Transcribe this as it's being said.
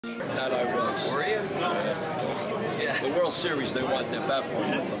That I was. Were you? Yeah. The World Series, they want their batboy with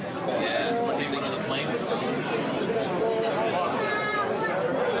them, of course. Yeah. Was he one of the planes?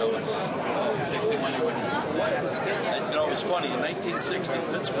 That was 61. You went to 61. And, you know, it was funny. In 1960,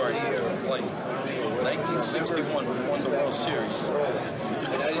 Pittsburgh played. 1961, we won the World Series. We did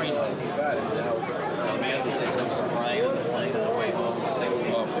a training. Man, I was crying on the plane on the way home in 60.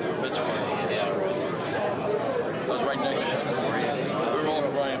 From Pittsburgh. Yeah. I was right next to him. We were all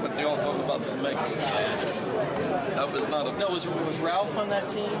crying, but they all talk about the Mick. That was not a... No, was Ralph on that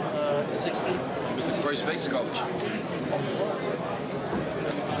team, 60? He was the first base coach.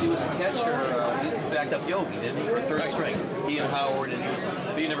 He was a catcher. He backed up Yogi, didn't he? Or third string. He and Howard, and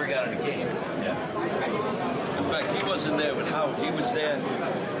he never got in a game. Yeah. In fact, he wasn't there with Howard. He was there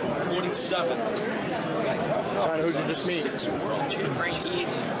 47. Who did you just meet? 6 world champions. Frankie.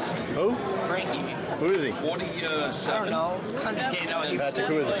 Who? Frankie. Who is he? 47. I don't know. I'm just kidding. No, he Patrick,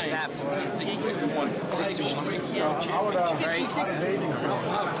 who is it? I think we won 5 straight world championships.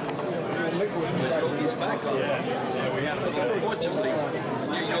 With Yogi's back on. But unfortunately,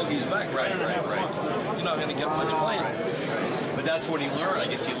 Yogi's back. Right. You're not going to get much playing. But that's what he learned. I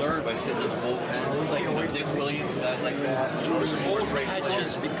guess he learned by sitting in the bullpen. It's like Dick Williams, guys like that. Sport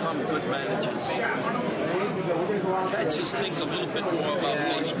catchers become good managers. Catchers think a little bit more about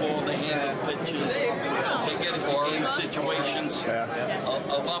baseball. They handle pitches. They get into game situations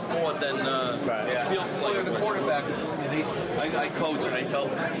a lot more than field players. The quarterback, I coach and I tell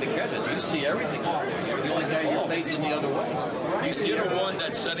the catchers, you see everything out there. You're the only guy you're facing the other way. You're the one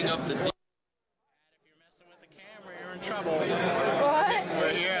that's setting up the... Trouble. What?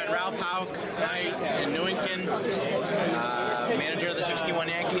 We're here at Ralph Houk night in Newington. Manager of the 61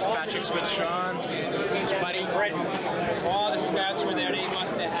 Yankees, Patrick Smith-Shawn, his buddy. All the scouts were there. They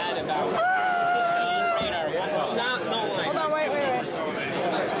must have had about 15 radar. No line. Hold on, wait.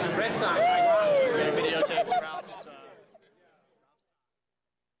 Red Sox. We're going to videotape Ralph's.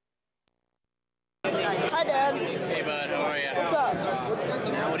 Hi, Dad. Hey, bud, how are you? What's up?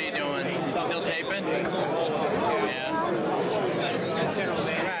 Now, what are you doing? Still taping? Yeah.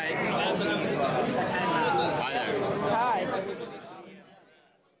 Right. Hi there. Hi.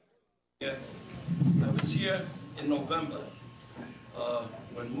 Yeah. I was here in November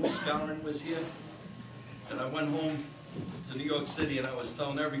when Moose Gowron was here, and I went home to New York City and I was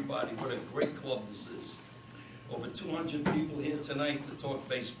telling everybody what a great club this is. Over 200 people here tonight to talk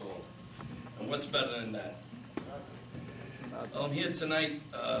baseball. And what's better than that? I'm here tonight.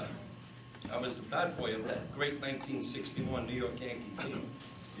 I was the bat boy of that great 1961 New York Yankee team.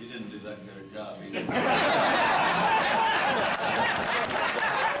 You didn't do that good a job either.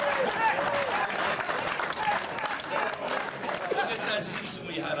 That season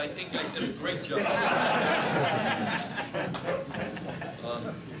we had, I think I did a great job.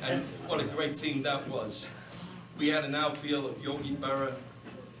 And what a great team that was. We had an outfield of Yogi Berra,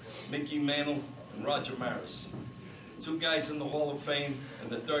 Mickey Mantle, and Roger Maris. 2 guys in the Hall of Fame, and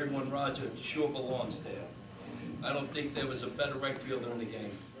the third one, Roger, sure belongs there. I don't think there was a better right fielder in the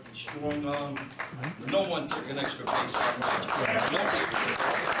game. Strong arm. No one took an extra base on Roger.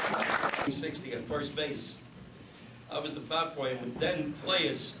 Nobody. 60 at first base. I was the bat boy, and then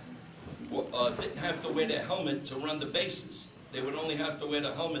players didn't have to wear their helmet to run the bases. They would only have to wear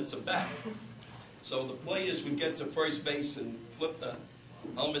the helmet to bat. So the players would get to first base and flip the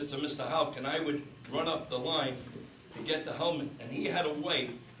helmet to Mr. Houk, and I would run up the line to get the helmet, and he had a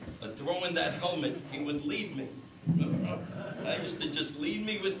way of throwing that helmet. He would lead me. I used to just lead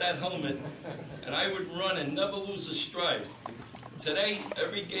me with that helmet, and I would run and never lose a stride. Today,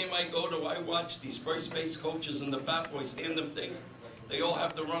 every game I go to, I watch these first base coaches and the bat boys hand them things. They all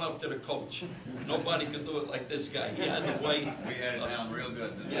have to run up to the coach. Nobody could do it like this guy. He had the way. We had it down real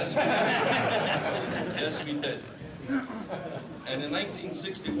good, didn't we? Yes, we did. Yes, we did. And in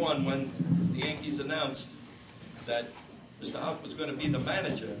 1961, when the Yankees announced that Mr. Houk was going to be the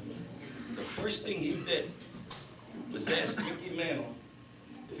manager, the first thing he did was ask Mickey Mantle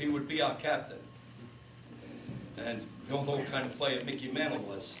if he would be our captain. And we all know what kind of player Mickey Mantle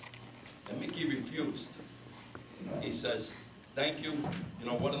was. And Mickey refused. He says, "Thank you. You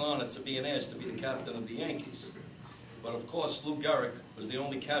know, what an honor to be asked to be the captain of the Yankees." But of course, Lou Gehrig was the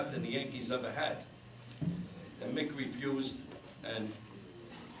only captain the Yankees ever had. And Mick refused, and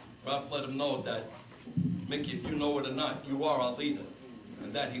Ralph let him know that, "Mickey, if you know it or not, you are our leader."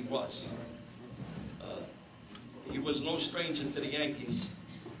 And that he was. He was no stranger to the Yankees.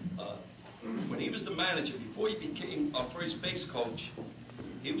 When he was the manager, before he became our first base coach,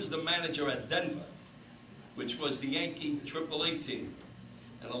 he was the manager at Denver, which was the Yankee AAA team.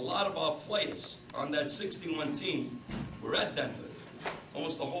 And a lot of our players on that 61 team were at Denver.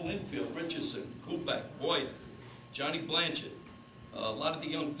 almost the whole infield, Richardson, Houk, Boyer, Johnny Blanchard, a lot of the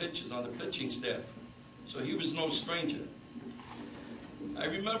young pitchers on the pitching staff. So he was no stranger. I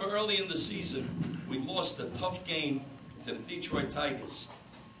remember early in the season, we lost a tough game to the Detroit Tigers.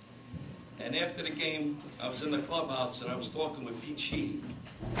 And after the game, I was in the clubhouse and I was talking with Pete Sheehy,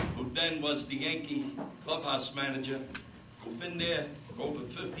 who then was the Yankee clubhouse manager, who'd been there for over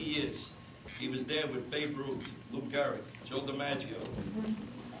 50 years. He was there with Babe Ruth, Lou Gehrig, Joe DiMaggio,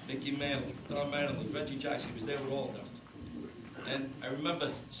 Mickey Mantle, Tom Manley, Reggie Jackson. He was there with all of them. And I remember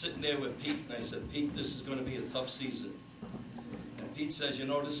sitting there with Pete, and I said, Pete, this is going to be a tough season. And Pete says, you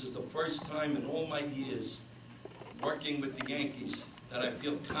know, this is the first time in all my years working with the Yankees that I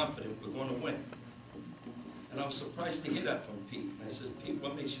feel confident we're going to win. And I was surprised to hear that from Pete. And I said, Pete,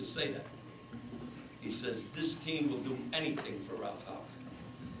 what makes you say that? He says, this team will do anything for Ralph Houk.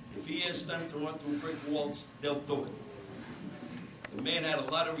 If he asks them to run through brick walls, they'll do it. The man had a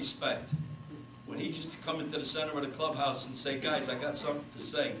lot of respect. When he used to come into the center of the clubhouse and say, guys, I got something to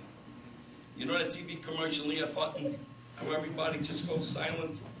say. You know that TV commercial, Leah Hutton, how everybody just goes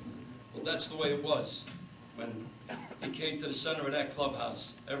silent? Well, that's the way it was. When he came to the center of that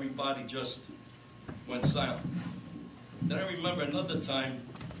clubhouse, everybody just went silent. Then I remember another time,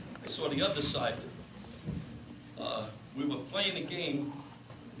 I saw the other side. We were playing a game,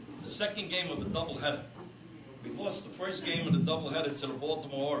 the second game of the doubleheader. We lost the first game of the doubleheader to the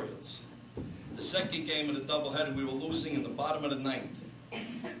Baltimore Orioles. The second game of the doubleheader, we were losing in the bottom of the ninth.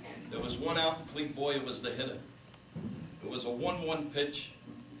 There was one out, and Clete Boyer was the hitter. It was a 1-1 pitch.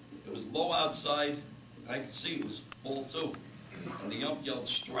 It was low outside. I could see it was ball 2. And the ump yelled,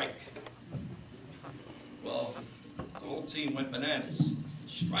 strike. Well, the whole team went bananas.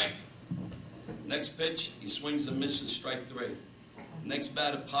 Strike. Next pitch, he swings and misses, strike 3. Next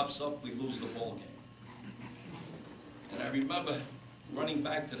batter pops up, we lose the ball game. And I remember running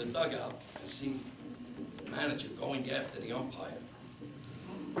back to the dugout, I see the manager going after the umpire.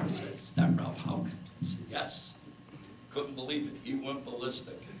 I said, is that Ralph Houk? He said, yes. Couldn't believe it. He went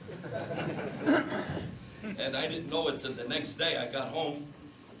ballistic. And I didn't know it till the next day. I got home.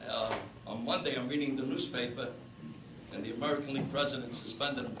 On Monday, I'm reading the newspaper, and the American League president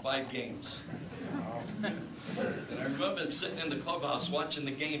suspended him 5 games. And I remember him sitting in the clubhouse watching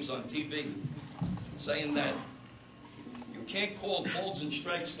the games on TV, saying that you can't call balls and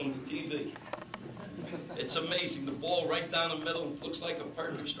strikes from the TV. It's amazing. The ball right down the middle looks like a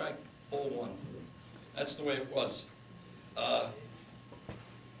perfect strike. Ball 1. That's the way it was. I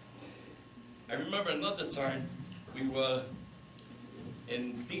remember another time we were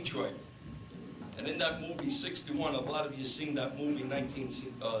in Detroit. And in that movie, 61, a lot of you seen that movie,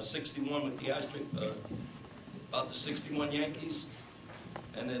 1961, with the asterisk, about the 61 Yankees.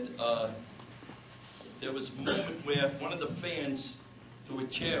 And then there was a moment where one of the fans threw a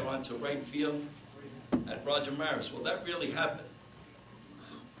chair onto right field at Roger Maris. Well, that really happened.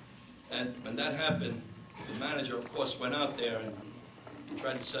 And when that happened, the manager, of course, went out there and he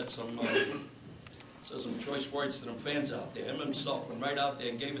tried to say some choice words to them fans out there. Him himself went right out there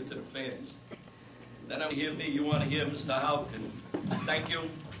and gave it to the fans. Then I hear me, you want to hear Mr. Houk, and thank you.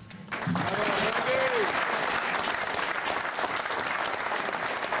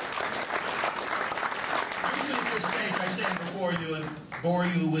 Usually at this stage, I stand before you and bore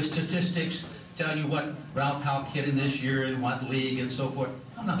you with statistics, tell you what Ralph Houk hit in this year and what league and so forth.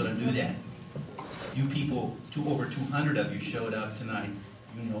 I'm not going to do that. You people, over 200 of you showed up tonight.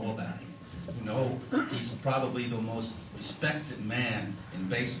 You know about him. You know he's probably the most respected man in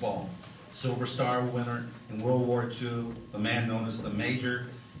baseball. Silver Star winner in World War II, the man known as the Major.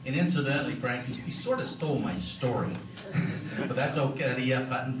 And incidentally, Frank, he sort of stole my story. But that's okay, the E.F.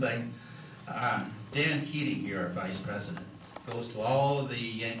 Hutton thing. Dan Keating here, our vice president, goes to all of the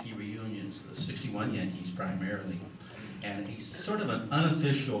Yankee reunions, the 61 Yankees primarily. And he's sort of an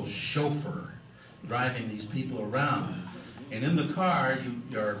unofficial chauffeur driving these people around. And in the car,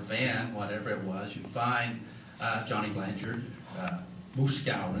 your van, whatever it was, you find Johnny Blanchard, Moose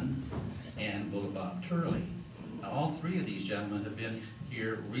Scowron, and Little Bob Turley. Now, all 3 of these gentlemen have been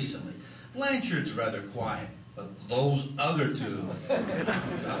here recently. Blanchard's rather quiet, but those other 2,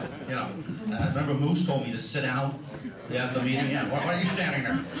 you know, I remember Moose told me to sit down at the meeting. Yeah, why are you standing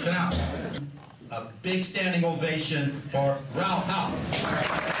there? Sit down. A big standing ovation for Ralph Houk.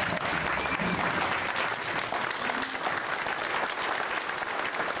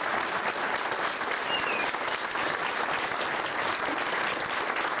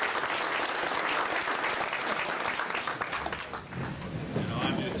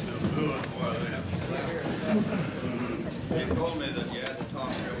 They told me that you had to talk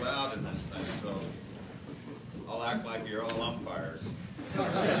real loud in this thing, so I'll act like you're all umpires.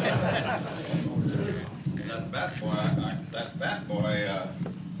 bat boy,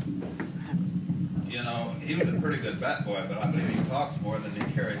 you know, he was a pretty good bat boy, but I believe he talks more than he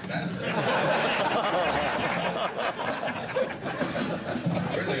carries bats.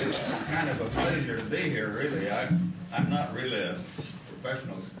 Really, it's kind of a pleasure to be here, really. I'm not really a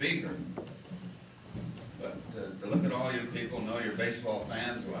professional speaker, but to look at all you people, know you're baseball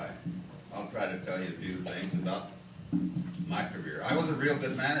fans, why, I'll try to tell you a few things about my career. I was a real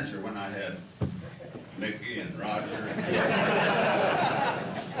good manager when I had Mickey and Roger and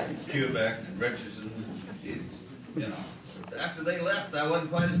Kubek and Richardson. Jesus, you know. After they left, I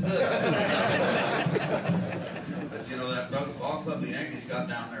wasn't quite as good. But you know, that ball club the Yankees got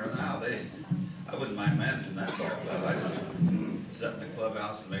down there now, I wouldn't mind managing that ball club. I just sit in the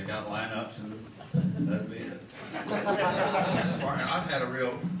clubhouse and make out lineups, and that'd be it. I've had a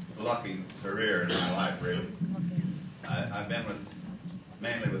real lucky career in my life, really. I've been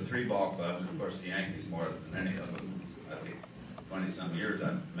mainly with 3 ball clubs, and of course the Yankees more than any of them. I think 20-some years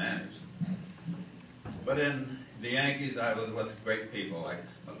I've managed. But in the Yankees, I was with great people like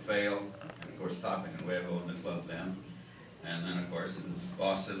McPhail, and of course Topping and Webb owned the club then. And then of course in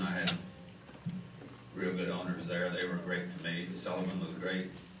Boston, I had real good owners there. They were great to me. Sullivan was great.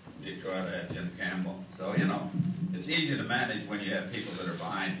 Detroit, I had Jim Campbell. So, you know, it's easy to manage when you have people that are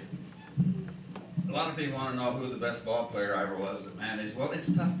behind you. A lot of people want to know who the best ball player I ever was that managed. Well, it's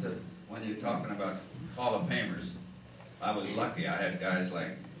tough to, when you're talking about Hall of Famers. I was lucky. I had guys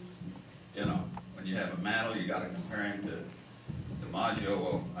like, you know, when you have a Mantle, you got to compare him to DiMaggio.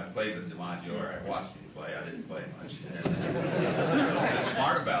 Well, I played with DiMaggio, or I watched him play. I didn't play much. I was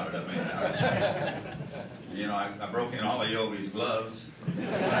smart about it. I mean, you know, I broke in all of Yogi's gloves.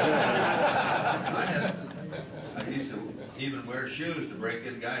 I used to even wear shoes to break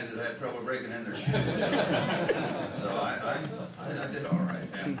in guys that had trouble breaking in their shoes. So I did all right.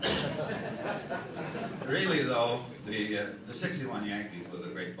 And really, though, the 61 Yankees was a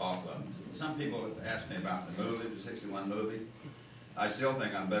great ball club. Some people have asked me about the movie, the 61 movie. I still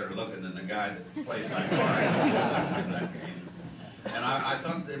think I'm better looking than the guy that played my part in that game. And I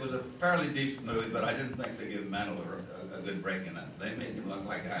thought it was a fairly decent movie, but I didn't think they gave Mantle a good break in it. They made him look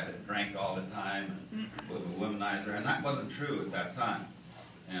like a guy that drank all the time and was a womanizer, and that wasn't true at that time.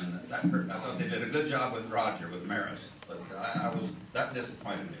 And that hurt. I thought they did a good job with Roger, with Maris, but that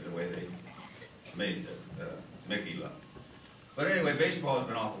disappointed me, the way they made Mickey look. But anyway, baseball has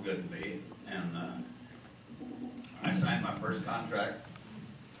been awful good to me, and I signed my first contract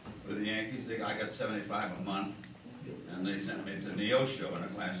with the Yankees. I got $75 a month, and they sent me to Neosho in a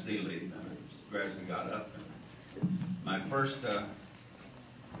Class D league, and I gradually got up there. My first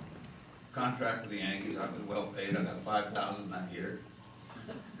contract with the Yankees, I was well paid. I got $5,000 that year.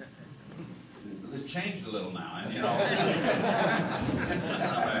 It's changed a little now, and you know. I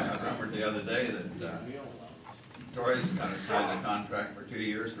remembered the other day that Torres got signed a contract for 2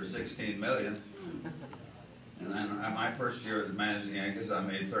 years for $16 million. And then my first year as managing the Yankees, I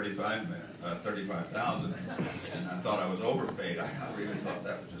made $35,000, and I thought I was overpaid. I really thought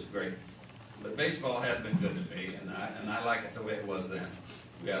that was just great. But baseball has been good to me, and I like it the way it was then.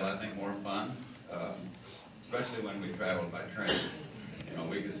 We had, I think, more fun, especially when we traveled by train. You know,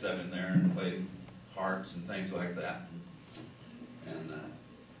 we could sit in there and play hearts and things like that. And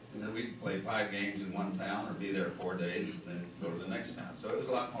then we'd play 5 games in one town, or be there 4 days, and then go to the next town. So it was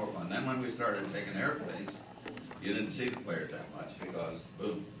a lot more fun. Then when we started taking airplanes, you didn't see the players that much because,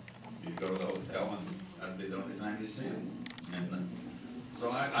 boom, you'd go to the hotel and that'd be the only time you see them. And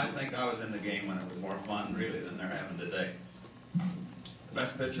so I think I was in the game when it was more fun, really, than they're having today. The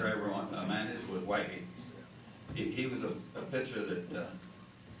best pitcher I ever managed was Whitey. He was a pitcher that,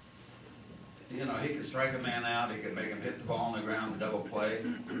 you know, he could strike a man out, he could make him hit the ball on the ground, double play,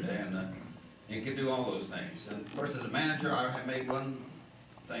 and he could do all those things. And of course, as a manager, I made one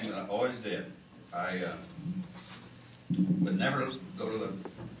thing that I always did. I would never go to the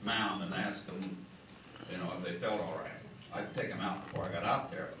mound and ask them, you know, if they felt all right. I'd take them out before I got out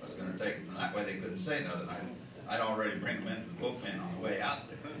there. I was going to take them, and that way they couldn't say nothing. I'd already bring them into the bullpen on the way out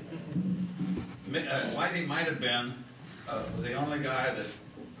there. Whitey might have been the only guy that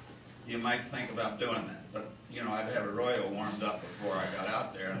you might think about doing that. But, you know, I'd have Arroyo warmed up before I got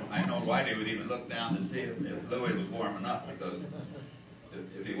out there. And I know Whitey would even look down to see if Louis was warming up, because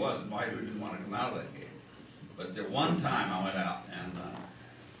if he wasn't, Whitey didn't want to come out of that game. But the one time I went out, and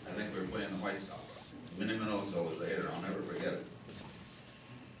I think we were playing the White Sox. Minnie Minoso was the hitter, I'll never forget it.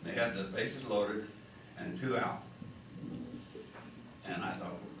 They had the bases loaded and 2 out. And I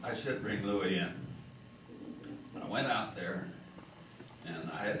thought, I should bring Louis in. I went out there, and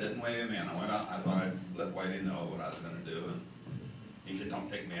I didn't wave him in. I went out, I thought I'd let Whitey know what I was going to do. He said, don't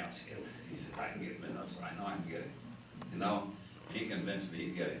take me out, Skip. He said, I can get him in. I said, I know I can get him. You know, he convinced me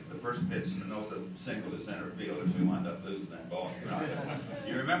he'd get him. The first pitch, and also single to center field, and we wound up losing that ball. You know,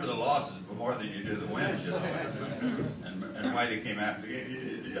 you remember the losses more than you do the wins, you know. And Whitey came after me,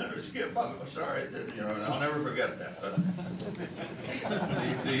 Skip, I'm sorry, you know, and I'll never forget that. But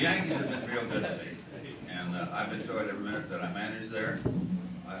the Yankees have been real good to me, and I've enjoyed every minute that I managed there.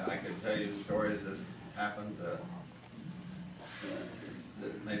 I could tell you stories that happened that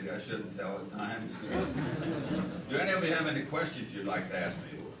maybe I shouldn't tell at times. Do any of you have any questions you'd like to ask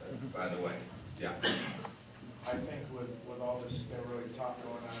me, by the way? Yeah. I think with all this steroid talk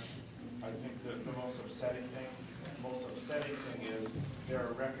going on, I think that the most upsetting thing is there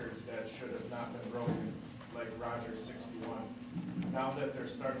are records that should have not been broken, like Rogers 61. Now that they're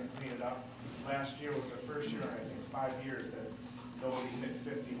starting to clean it up, last year was the first year in I think 5 years that nobody hit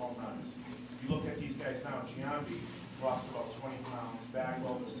 50 home runs. You look at these guys now, Giambi lost about 20 pounds,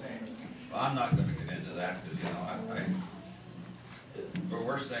 Bagwell the same. Well, I'm not going to get into that because, you know, the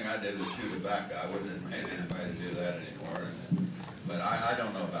worst thing I did was shoot a back. I wouldn't have made anybody do that anymore. But I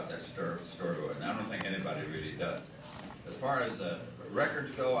don't know about that steroid, and I don't think anybody really does. As far as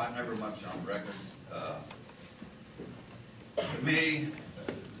records go, I'm never much on records. To me,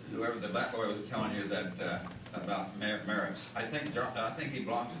 whoever the batboy was telling you that about Maris, I think he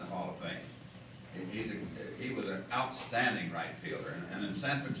belongs in the Hall of Fame. He was an outstanding right fielder, and in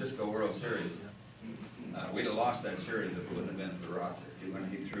San Francisco World Series, we'd have lost that series if it wouldn't have been for Roger. When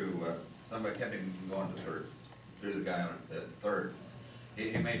he threw, somebody kept him from going to third, threw the guy at third.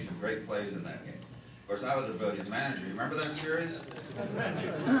 He made some great plays in that game. Of course, I was a brilliant manager. You remember that series?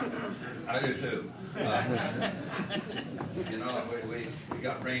 I do too. You know, we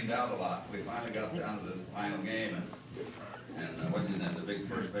got rained out a lot. We finally got down to the final game, and what's his name? The big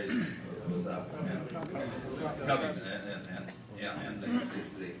first baseman was up, and Covington, and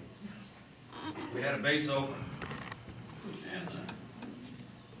we had a base open, and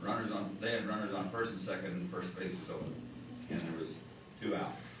they had runners on first and second, and first base was open, and there was 2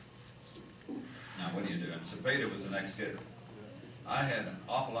 out. Now, what do you do? And Cepeda was the next hitter. I had an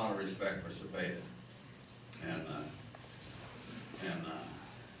awful lot of respect for Cepeda, and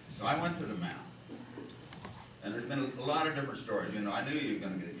so I went to the mound. And there's been a lot of different stories. You know, I knew you were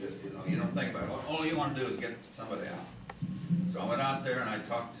going to get good. You know, you don't think about it. All you want to do is get somebody out. So I went out there and I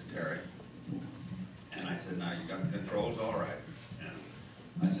talked to Terry. And I said, now you got the controls all right.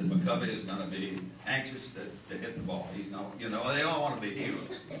 And I said, McCovey is going to be anxious to hit the ball. He's not, you know, they all want to be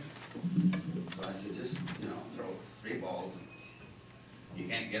heroes. So I said, just, you know, throw 3 balls. He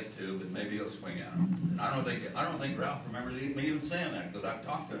can't get 2, but maybe he'll swing at them. And I don't think Ralph remembers me even saying that, because I've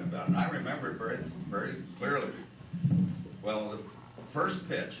talked to him about it. And I remember it very, very clearly. Well, the first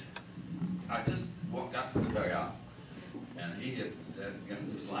pitch, I just walked out to the dugout, and he hit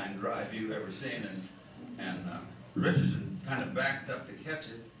this line drive you've ever seen, and Richardson kind of backed up to catch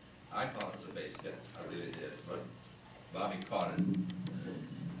it. I thought it was a base hit. I really did, but Bobby caught it,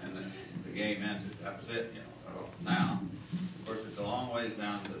 and the game ended. That was it, you know. Now, of course, it's a long ways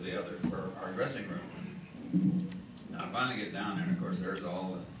down to the other, for our dressing room. Now, I finally get down there, and of course, there's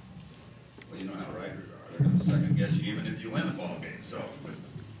all the, well, you know how writers are. They're going to second guess you even if you win the ball game. So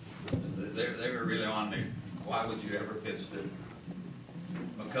they were really on me. Why would you ever pitch to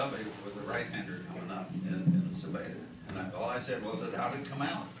McCovey with a right-hander coming up in Cepeda? And all I said was, how did it come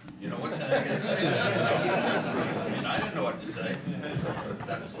out? You know, what the heck is I mean, I didn't know what to say, but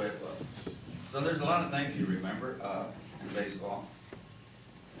that's the way it was. So there's a lot of things you remember in baseball.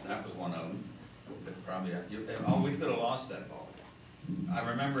 That was one of them. That probably, we could have lost that ball. I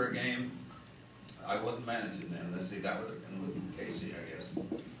remember a game, I wasn't managing then. Let's see, that would have been with Casey, I guess.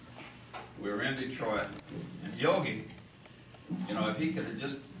 We were in Detroit, and Yogi, you know, if he could have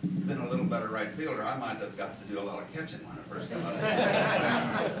just been a little better right fielder, I might have got to do a lot of catching when I first came out.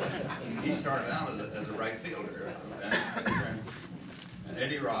 He started out as a right fielder, and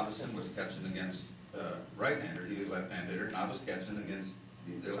Eddie Robinson was catching against right-handers. He was left-handed hitter, and I was catching against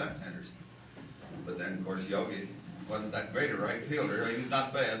the left-handers. But then, of course, Yogi wasn't that great a right fielder. He was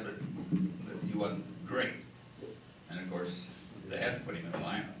not bad, but he wasn't great. And of course, they had to put him in the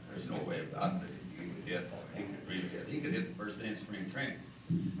lineup. There's no way about it. He could hit. He could really hit. He could hit the first day in spring training.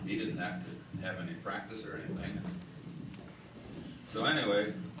 He didn't have to have any practice or anything. So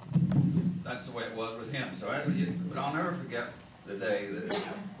anyway, that's the way it was with him. So but I'll never forget the day that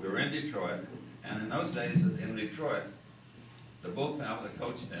we were in Detroit. And in those days in Detroit, the bullpen, I was a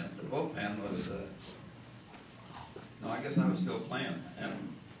coach then, the bullpen was, no, I guess I was still playing. And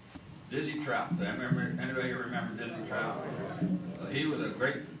Dizzy Trout, anybody remember Dizzy Trout? He was a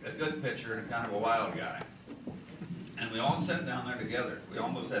good pitcher and kind of a wild guy. And we all sat down there together. We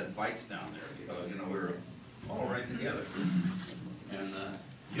almost had fights down there because, you know, we were all right together. And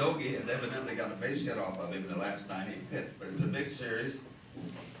Yogi had evidently got a base hit off of him the last time he pitched, but it was a big series,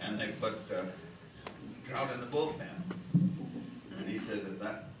 and they put Trout in the bullpen. And he said that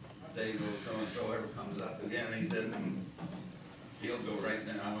that day goes so-and-so ever comes up again, he said he'll go right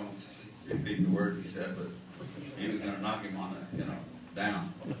there. I won't repeat the words he said, but he was going to knock him on the, you know,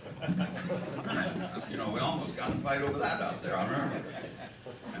 down. You know, we almost got in a fight over that out there, I remember.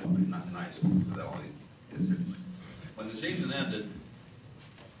 And not nice with all these kids. When the season ended,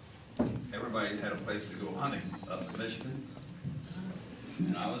 everybody had a place to go hunting up in Michigan.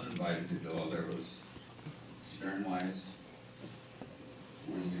 And I was invited to go. There was Sternweiss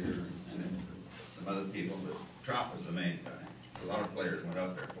one year, and then some other people, but Trout was the main guy. A lot of players went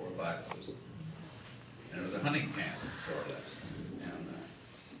up there, 4 or 5 of us. And it was a hunting camp, sort of. And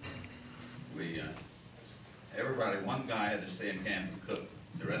everybody, one guy had to stay in camp and cook.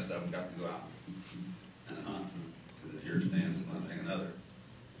 The rest of them got to go out and hunt to the deer stands and one thing and another.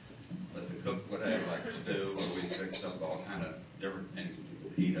 But the cook would have like stew, where we fixed up all kind of different things that you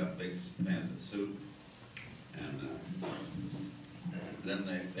could heat up, big pans of soup. And then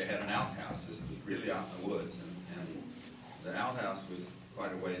they had an outhouse. This was really out in the woods, and the outhouse was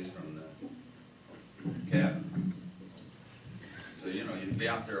quite a ways from the cabin. So, you know, you'd be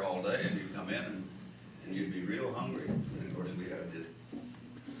out there all day, and you'd come in, and you'd be real hungry. And of course, we had this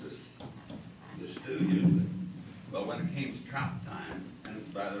stew usually. Well, when it came to Trout time,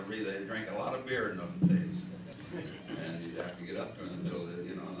 and by the way, they drank a lot of beer in those days, and you'd have to get up during the middle of the,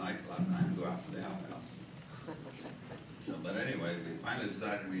 you know, night a lot of time to go out to the outhouse. So, but anyway, we finally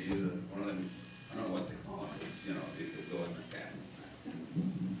decided we'd use one of them, I don't know what they call it, you know, you could go in the cabin.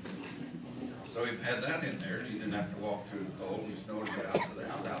 So we had that in there, and you didn't have to walk through the cold and snow to get out to the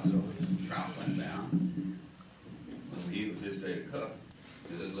outhouse. So Trout went down. He was his day to cook.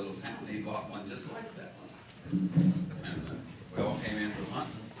 There's this little town, he bought one just like that one. And we all came in from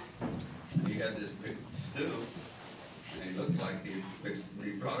hunting. And he had this big stew, and he looked like he fixed, when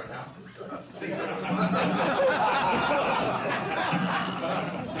he brought it out.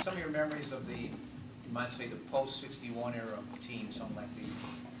 Some of your memories of the, you might say, the post-61 era team, something like the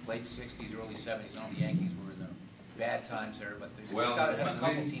late 60s, early 70s. I know the Yankees were in the bad times there, but they had a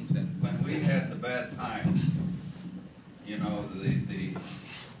couple teams then. When we had the bad times, you know, the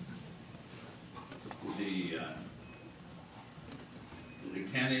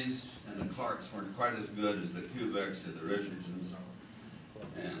Kennys and the Clarks weren't quite as good as the Kubecks and the Richardsons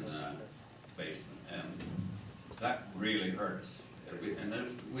and Baseman, and that really hurt us. We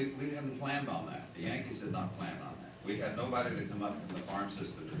hadn't planned on that. The Yankees had not planned on that. We had nobody to come up from the farm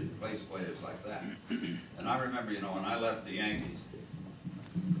system to replace players like that. And I remember, you know, when I left the Yankees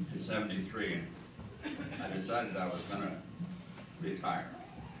in '73, I decided I was going to retire.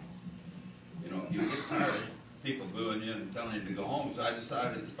 You know, if you get tired of people booing you and telling you to go home, so I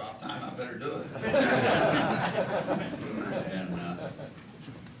decided it's about time, I better do it.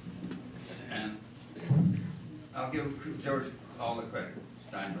 And I'll give George all the credit,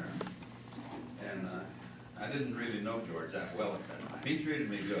 Steinbrenner. And I didn't really know George that well at that time. He treated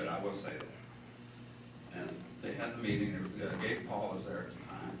me good, I will say that. And they had the meeting, Gabe Paul was there at the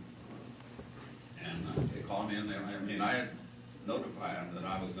time. And they called me in, I had notified him that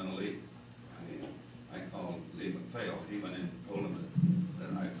I was going to leave. I called Lee McPhail. He went in and told him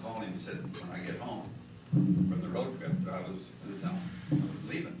that I called him and said when I get home from the road trip that I was going to tell him I was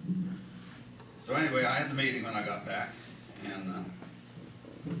leaving. So anyway, I had the meeting when I got back and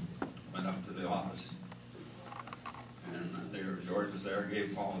went up to the office. And there, George was there,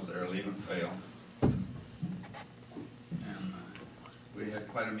 Gabe Paul was there, Lee McPhail. And we had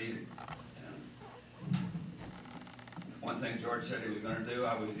quite a meeting. One thing George said he was going to do,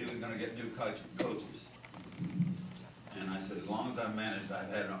 he was going to get new coaches. And I said, as long as I've managed, I've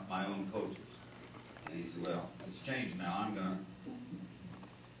had my own coaches. And he said, well, it's changed now. I'm going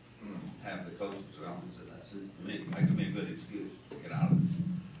to have the coaches. Well, I said, that's it for me. That could be a good excuse to get out of it.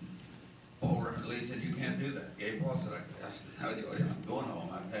 Or Lee said, you can't do that. Gabe Paul said, I'm going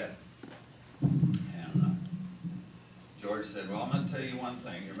home. I've had. And George said, well, I'm going to tell you one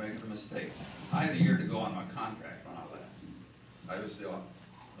thing. You're making a mistake. I had a year to go on my contract when I left. I was still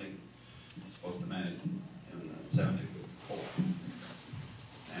supposed to manage in '74.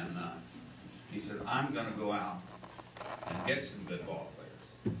 And he said, I'm going to go out and get some good ball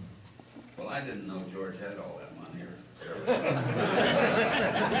players. Well, I didn't know George had all that money.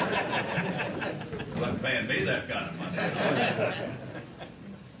 He wasn't paying me that kind of money.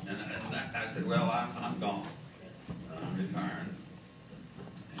 And I said, well, I'm gone. I'm retiring.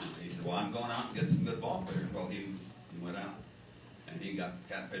 And he said, well, I'm going out and get some good ball players. Well, he went out. And he got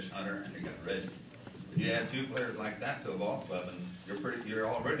Catfish Hunter and he got Reggie. But you add 2 players like that to a ball club and you're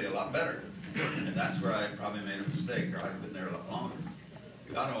already a lot better. And that's where I probably made a mistake, or I'd have been there a lot longer.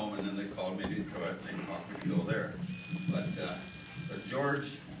 Got home and then they called me to Detroit and they talked me to go there. But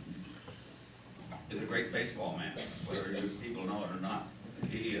George is a great baseball man, whether you people know it or not.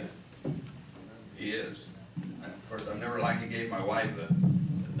 He is. Of course, I've never liked he gave my wife a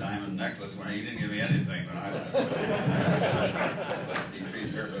diamond necklace when he didn't give me anything when I was. But he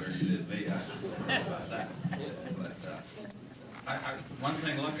treated her better than he did me. I don't know about that. But one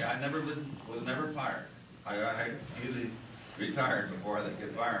thing, look, I was never fired. I usually retired before they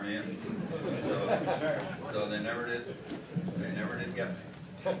could fire me, and so they never did. They never did get me.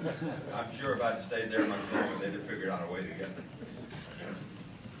 I'm sure if I'd stayed there much longer, they'd have figured out a way to get me.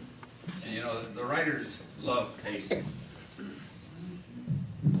 And you know, the writers love Casey,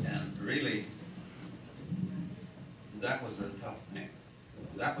 and really, that was a tough thing.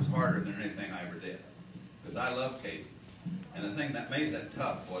 That was harder than anything I ever did, because I love Casey. And the thing that made that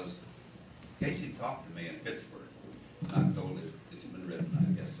tough was Casey talked to me in Pittsburgh. I'm told it's been written, I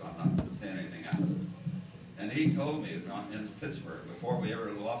guess, so I'm not saying anything out of it. And he told me in Pittsburgh, before we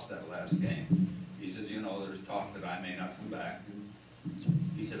ever lost that last game, he says, you know, there's talk that I may not come back.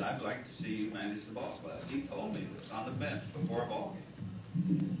 He said, I'd like to see you manage the ball club. He told me this on the bench before a ball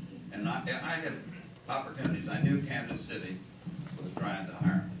game. And I had opportunities. I knew Kansas City was trying to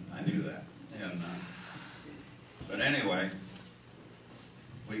hire me. I knew that. And but anyway,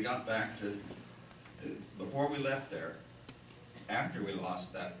 we got back to, before we left there, after we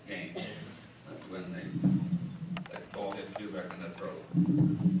lost that game, when that ball hit Hubeck in the throat,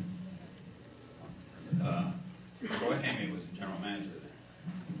 Roy Hamey was the general manager there.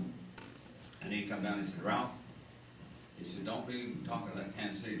 And he come down and he said, Ralph, he said, don't be talking to that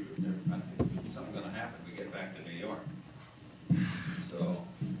Kansas City group there. I think something's going to happen when we get back to New York. So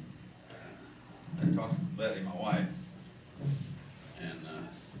I talked to Betty, my wife, and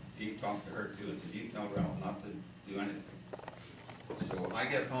he talked to her too and said, you tell Ralph not to do anything. So I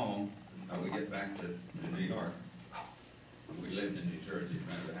get home, we get back to New York. We lived in New Jersey,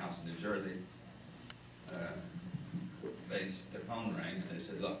 rented a house in New Jersey. The phone rang and they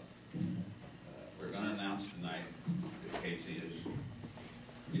said, look, we're going to announce tonight that Casey is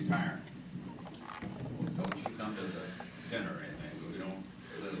retiring. Don't you come to the dinner or anything, but we don't,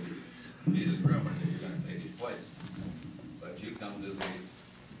 it'll be the rumor that you're going to take his place. But you come to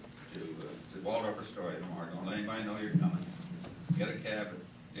the Waldorf Astoria tomorrow. Don't let anybody know you're coming. Get a cab at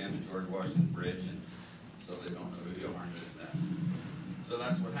the end of George Washington Bridge, and so they don't know who you are and this and that. So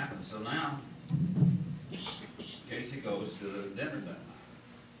that's what happened. So now, Casey goes to the dinner that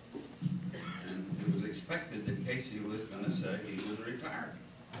night. And it was expected that Casey was going to say he was retired.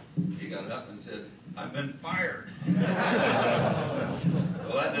 He got up and said, I've been fired. Well,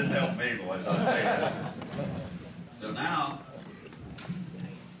 that didn't help me, boys, I'll tell you. So now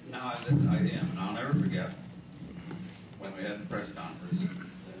I am, and I'll never forget when we had the press conference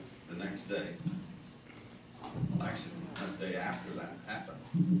the next day. Well, actually, the day after that happened.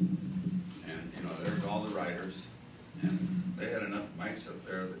 And, you know, there's all the writers, and they had enough mics up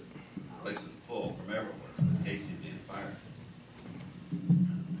there that the place was full from everywhere, with Casey being fired.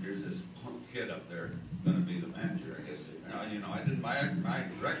 Here's this kid up there going to be the manager, I guess. You know, I didn't, my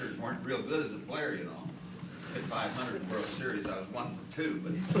records weren't real good as a player, you know. Hit 500 in the World Series, I was 1 for 2,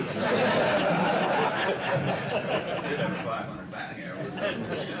 but I did have a 500 batting average.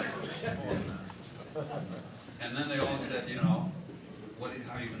 And then they all said, you know, how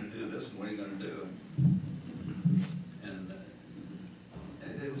are you going to do this and what are you going to do? And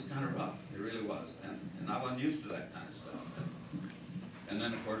it was kind of rough, it really was. And I wasn't used to that kind of stuff. And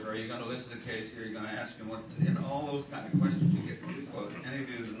then, of course, are you going to listen to Casey? Are you going to ask him what, you know, all those kind of questions you get. Well, any of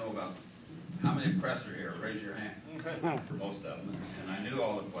you that know about how many press are here, raise your hand for most of them. And I knew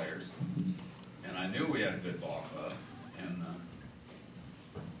all the players. And I knew we had a good ball club. And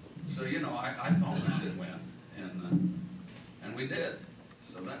so, you know, I thought we should win. And we did.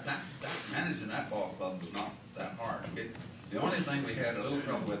 So that managing that ball club was not that hard. The only thing we had a little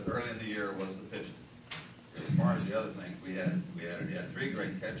trouble with early in the year was the pitching. As far as the other things, we had 3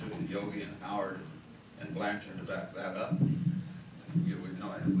 great catchers, Yogi and Howard and Blanchard to back that up. It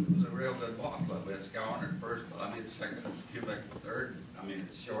was a real good ball club. We had Scowen at first, Bobby at second, Hubeck at third. I mean,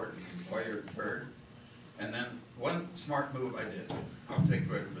 it's short, and Boyer at third. And then one smart move I did, I'll take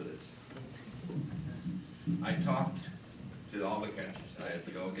credit for this. I talked to all the catchers. I had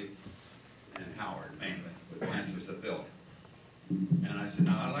Yogi and Howard mainly, with Blanchard the field. And I said,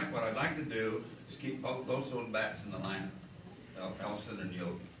 now what I'd like to do is keep both those little bats in the lineup, Elson and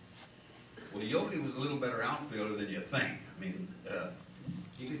Yogi. Well, Yogi was a little better outfielder than you think. I mean,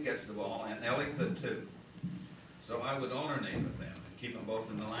 he could catch the ball, and Ellie could too. So I would alternate with them and keep them both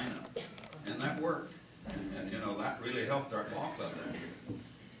in the lineup. And that worked. And you know, that really helped our ball club that year.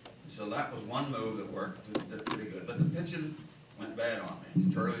 So that was one move that worked pretty good. But the pitching went bad on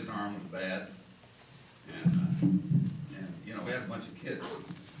me. Turley's arm was bad. And you know, we had a bunch of kids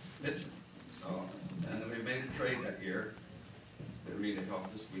pitching. So, and we made a trade that year that really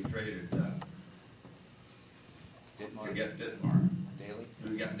helped us. We traded to get Dittmar. Daly?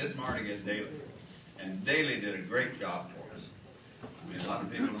 We got Dittmar to get Daly. And Daly did a great job for us. I mean, a lot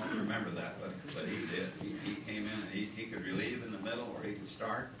of people don't remember that, but he did. He came in and he could relieve in the middle or he could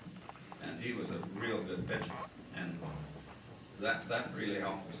start. And he was a real good pitcher. And that really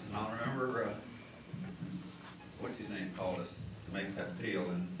helped us. And I'll remember, what's his name called us to make that deal.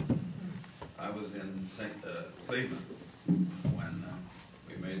 And I was in Cleveland when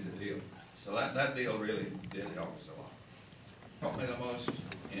we made the deal. So that deal really did help us a lot. Helped me the most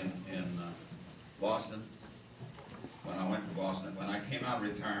in Boston. When I went to Boston, when I came out of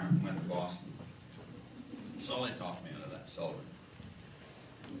retirement and went to Boston, Sully talked me into that, Sullivan.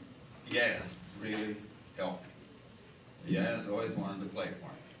 Yaz really helped me. Yaz always wanted to play for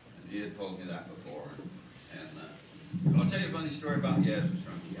me, and he had told me that before. And I'll tell you a funny story about Yaz,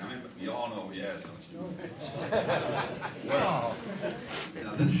 Mr. Unky. I mean, you all know Yaz, don't you? Well, you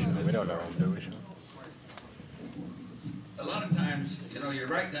know, We don't know him, do we? a lot of times, you know, you're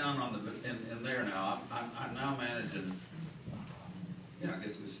right down on the in there now. I'm now managing. Yeah, I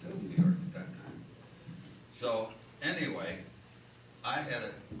guess it was still New York at that time. So anyway,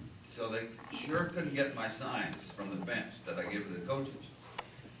 so they sure couldn't get my signs from the bench that I gave to the coaches.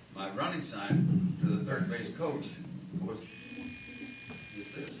 My running sign to the third base coach was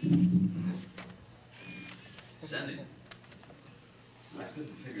just this. Sending. I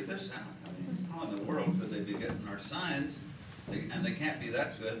couldn't figure this out. I mean, how in the world could they be getting our signs? And they can't be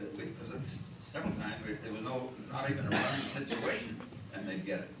that good because it's several times there was not even a running situation, and they'd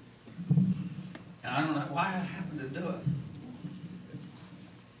get it. And I don't know why I happened to do it.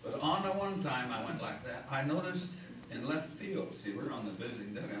 But on the one time I went like that, I noticed in left field, see, we're on the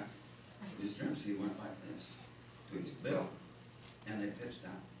visiting dugout, Yastrzemski went like this to his bill, and they pitched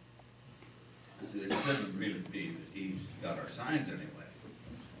out. I said, it couldn't really be that he's got our signs anyway.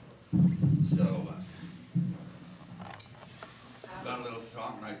 So, got a little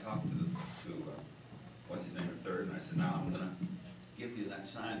talk, and I talked to what's his name, at third, and I said, now I'm going to give you that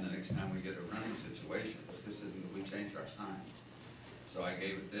sign the next time we get a running situation. But this isn't, we changed our sign. So I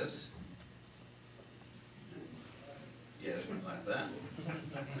gave it this. Yeah, it went like that.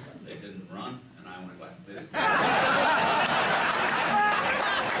 They didn't run, and I went like this. Yeah,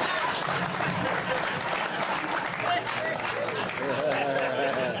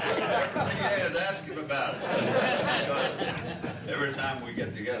 ask him about it. Every time we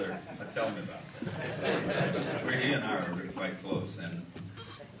get together, I tell him about that. He and I are really quite close, and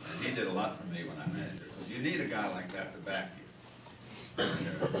he did a lot for me when I managed it. Because you need a guy like that to back you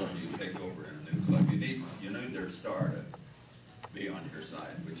when you take over in a new club. You need their star to be on your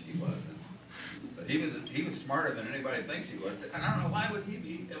side, which he was. But he was smarter than anybody thinks he was. And I don't know, why would he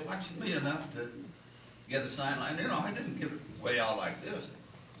be watching me enough to get a sign line? You know, I didn't give it way out like this.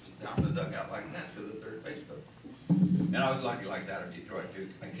 Just down the dugout like that to the third base coach. And I was lucky like that at Detroit too.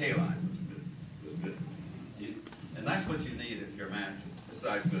 And K-line was good. And that's what you need if you're managing,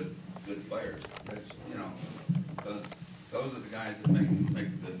 besides good players. But, you know, because those are the guys that make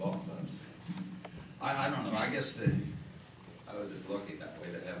good ball clubs. I don't know. I guess I was just lucky that way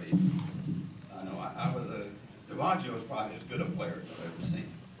to have him. I know DiMaggio was probably as good a player as I've ever seen,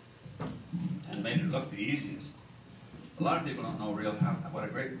 and made it look the easiest. A lot of people don't know what a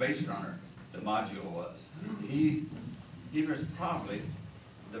great base runner DiMaggio was. He was probably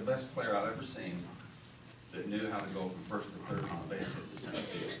the best player I've ever seen that knew how to go from first to third on a base at the center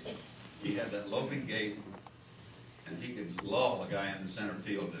field. He had that loping gait, and he could lull a guy in the center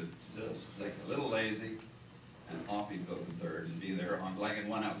field to just like a little lazy, and off he'd go to third and be there on like in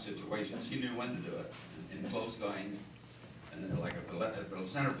one-out situations. He knew when to do it in close going, and then like if the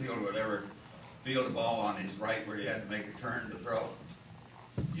center field would ever field a ball on his right where he had to make a turn to throw,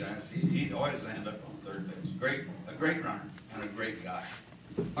 you know, he'd always end up on third base. A great runner and a great guy.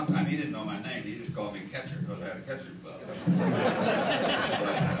 One time he didn't know my name. He just called me catcher because I had a catcher's glove.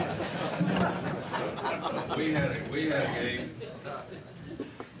 we had a game,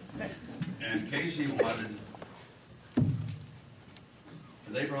 and Casey wanted.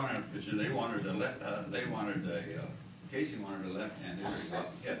 They brought in a pitcher. Casey wanted a left-handed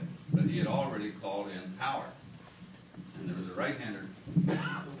hit, but he had already called in Howard, and there was a right-hander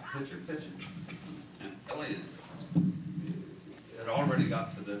pitcher pitching. And Elliott had already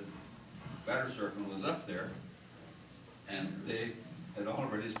got to the batter circle and was up there, and they had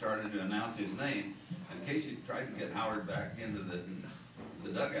already started to announce his name. And Casey tried to get Howard back into the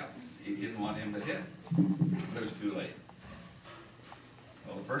dugout. He didn't want him to hit, but it was too late.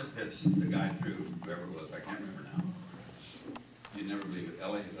 Well, the first pitch the guy threw, whoever it was, I can't remember now, you'd never believe it,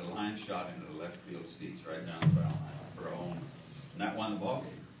 Elliott, a line shot into the left field seats right down the foul line for a home, and that won the ball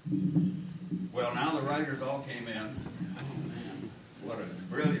game. Well, now the writers all came in. Oh, man, what a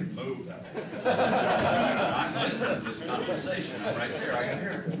brilliant move that was. I'm listening to this conversation. I'm right there. I can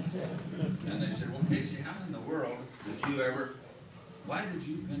hear it. And they said, well, Casey, how in the world did you ever, why did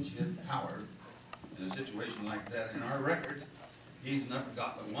you pinch hit Howard in a situation like that? In our records, he's not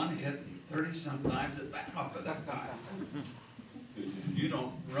got but one hit and 30-some times at bat off of that guy. You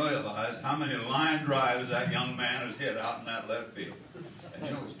don't realize how many line drives that young man has hit out in that left field. And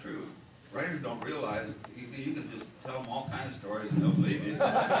you know, it's true. Writers don't realize, you can just tell them all kinds of stories and they'll believe you.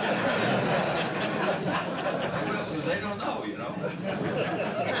 Well, they don't know, you know.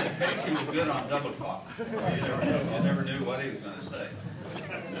 Casey was good on double talk. You never knew what he was going to say.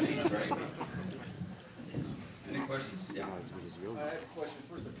 He's great. Any questions? Yeah. I have a question.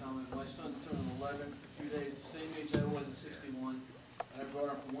 First, a comment. My son's turning 11 in a few days, the same age I was at 61. I brought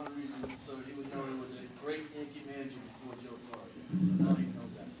him for one reason, so that he would know he was a great Yankee manager before Joe Torre. So now he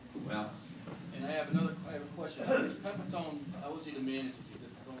knows that. Well. And I have a question. Was Pepitone, how was he the manager? Was he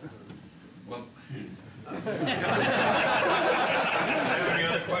difficult? Well. Any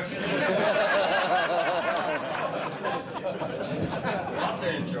other questions? I'll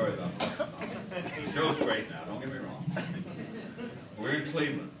tell you a story about him. Joe's great now, don't get me wrong. We're in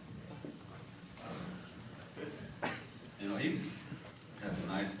Cleveland. You know, he has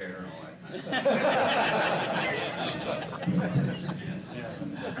nice hair and all that kind of stuff.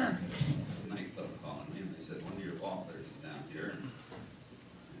 Nightclub calling me, and they said, one of your ball players is down here,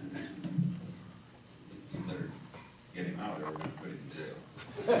 and you better get him out, or we're going to put him in jail.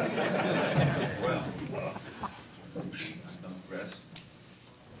 Well, I don't rest.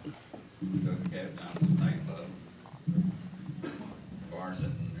 Took a cab down to the nightclub. Bar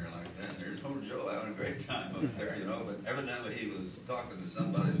sitting there like that, and there's old Joe having a great time up there, you know, but evidently he was talking to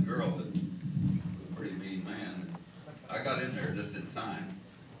somebody's girl that was a pretty mean man. And I got in there just in time,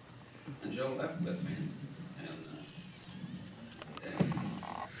 and Joe left with me, and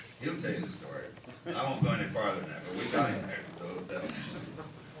he'll tell you the story. I won't go any farther than that, but we got him there to the hotel.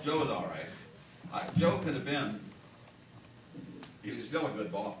 Joe was all right. Joe could have been, he was still a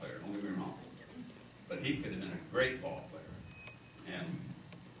good ball player, don't get me wrong, but he could have been a great ball player. And,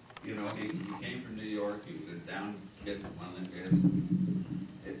 you know, he came from New York, he was a down kid, one of them kids.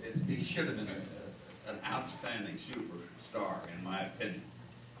 He should have been an outstanding superstar, in my opinion.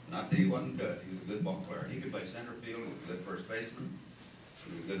 Not that he wasn't good, he was a good ball player. He could play center field, he was a good first baseman,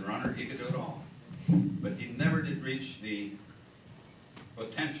 he was a good runner, he could do it all. But he never did reach the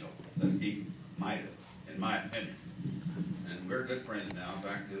potential that he might have, in my opinion. And we're good friends now. In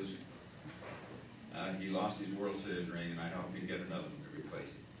fact, he lost his World Series ring, and I helped him get another one to replace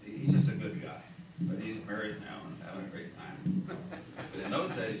it. He's just a good guy. But he's married now and having a great time. But in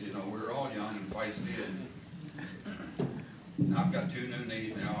those days, you know, we were all young and feisty, and I've got 2 new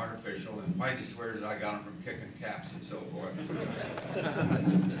knees now, artificial, and Whitey swears I got them from kicking caps and so forth.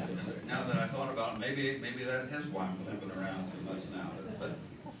 Now that I thought about it, maybe that is why I'm limping around so much now. But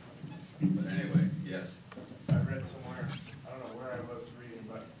anyway, yes. I read somewhere, I don't know where I was reading,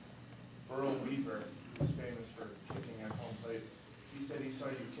 but Burl Weaver, who's famous for kicking at home plate, he said he saw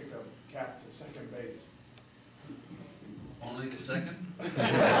you kick a cap to second base. Only to second? I must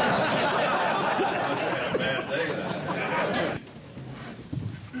have had a bad day then.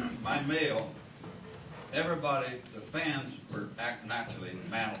 My mail, everybody, the fans were naturally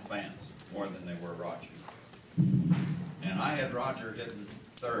Mantle fans more than they were Roger. And I had Roger hitting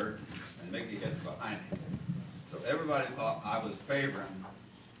third and Mickey hitting behind him. So everybody thought I was favoring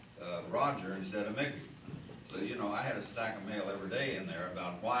Roger instead of Mickey. So, you know, I had a stack of mail every day in there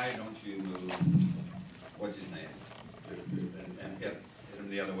about why don't you move, what's his name, and hit him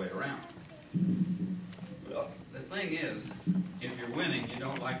the other way around. Well, the thing is, if you're winning, you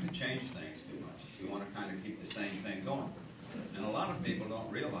don't like to change things too much. You want to kind of keep the same thing going. And a lot of people don't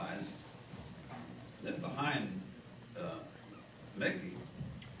realize that behind Mickey,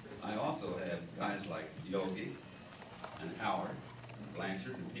 I also had guys like Yogi and Howard and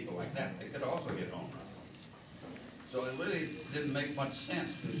Blanchard and people like that. They could also hit home runs. So it really didn't make much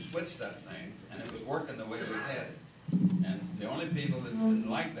sense to switch that thing, and it was working the way we had it. And the only people that didn't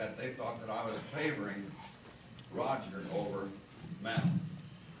like that, they thought that I was favoring Roger over Mantle.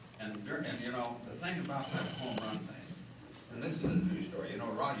 And you know, the thing about that home run thing, and this is a true story. You know,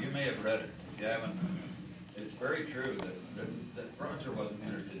 Rod, you may have read it. If you haven't, it's very true that Roger wasn't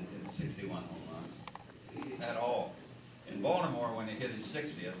interested in hitting 61 home runs at all. In Baltimore, when he hit his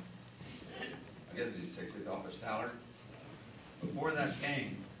 60th, I guess his 60th off of Stallard, before that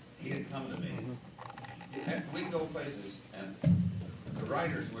game, he had come to me. We'd go places, and the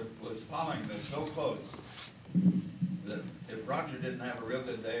writers was following this so close that if Roger didn't have a real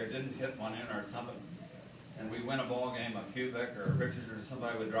good day or didn't hit one in or something, and we win a ball game, a Kubek or a Richards or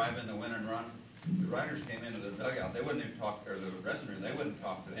somebody would drive in the winning run, the writers came into the dugout. They wouldn't even talk to the dressing room. They wouldn't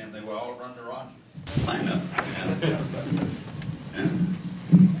talk to him. They would all run to Roger. Lineup. And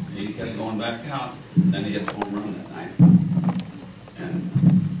he kept going back out. Then he hit the home run that night.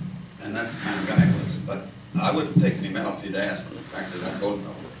 And that's the kind of guy he was. But I would have taken him out if he'd asked me. In fact, I told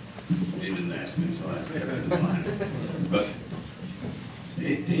him he didn't ask me, so I kept it in mind. But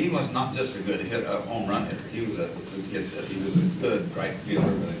he was not just a good home run hitter. He was a good right fielder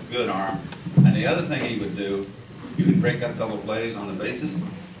with a good arm. And the other thing he would do, he would break up double plays on the bases.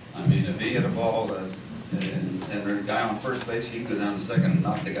 I mean, if he hit a ball and there's a guy on first base, he'd go down to second and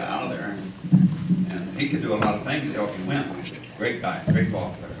knock the guy out of there. And he could do a lot of things to help him win. Great guy, great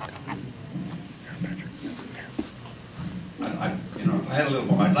ball player. You know, if I had a little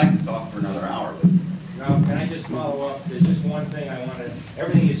more, I'd like to talk for another hour. But now, can I just follow up? There's just one thing I wanted.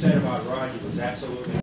 Everything you said about Roger was absolutely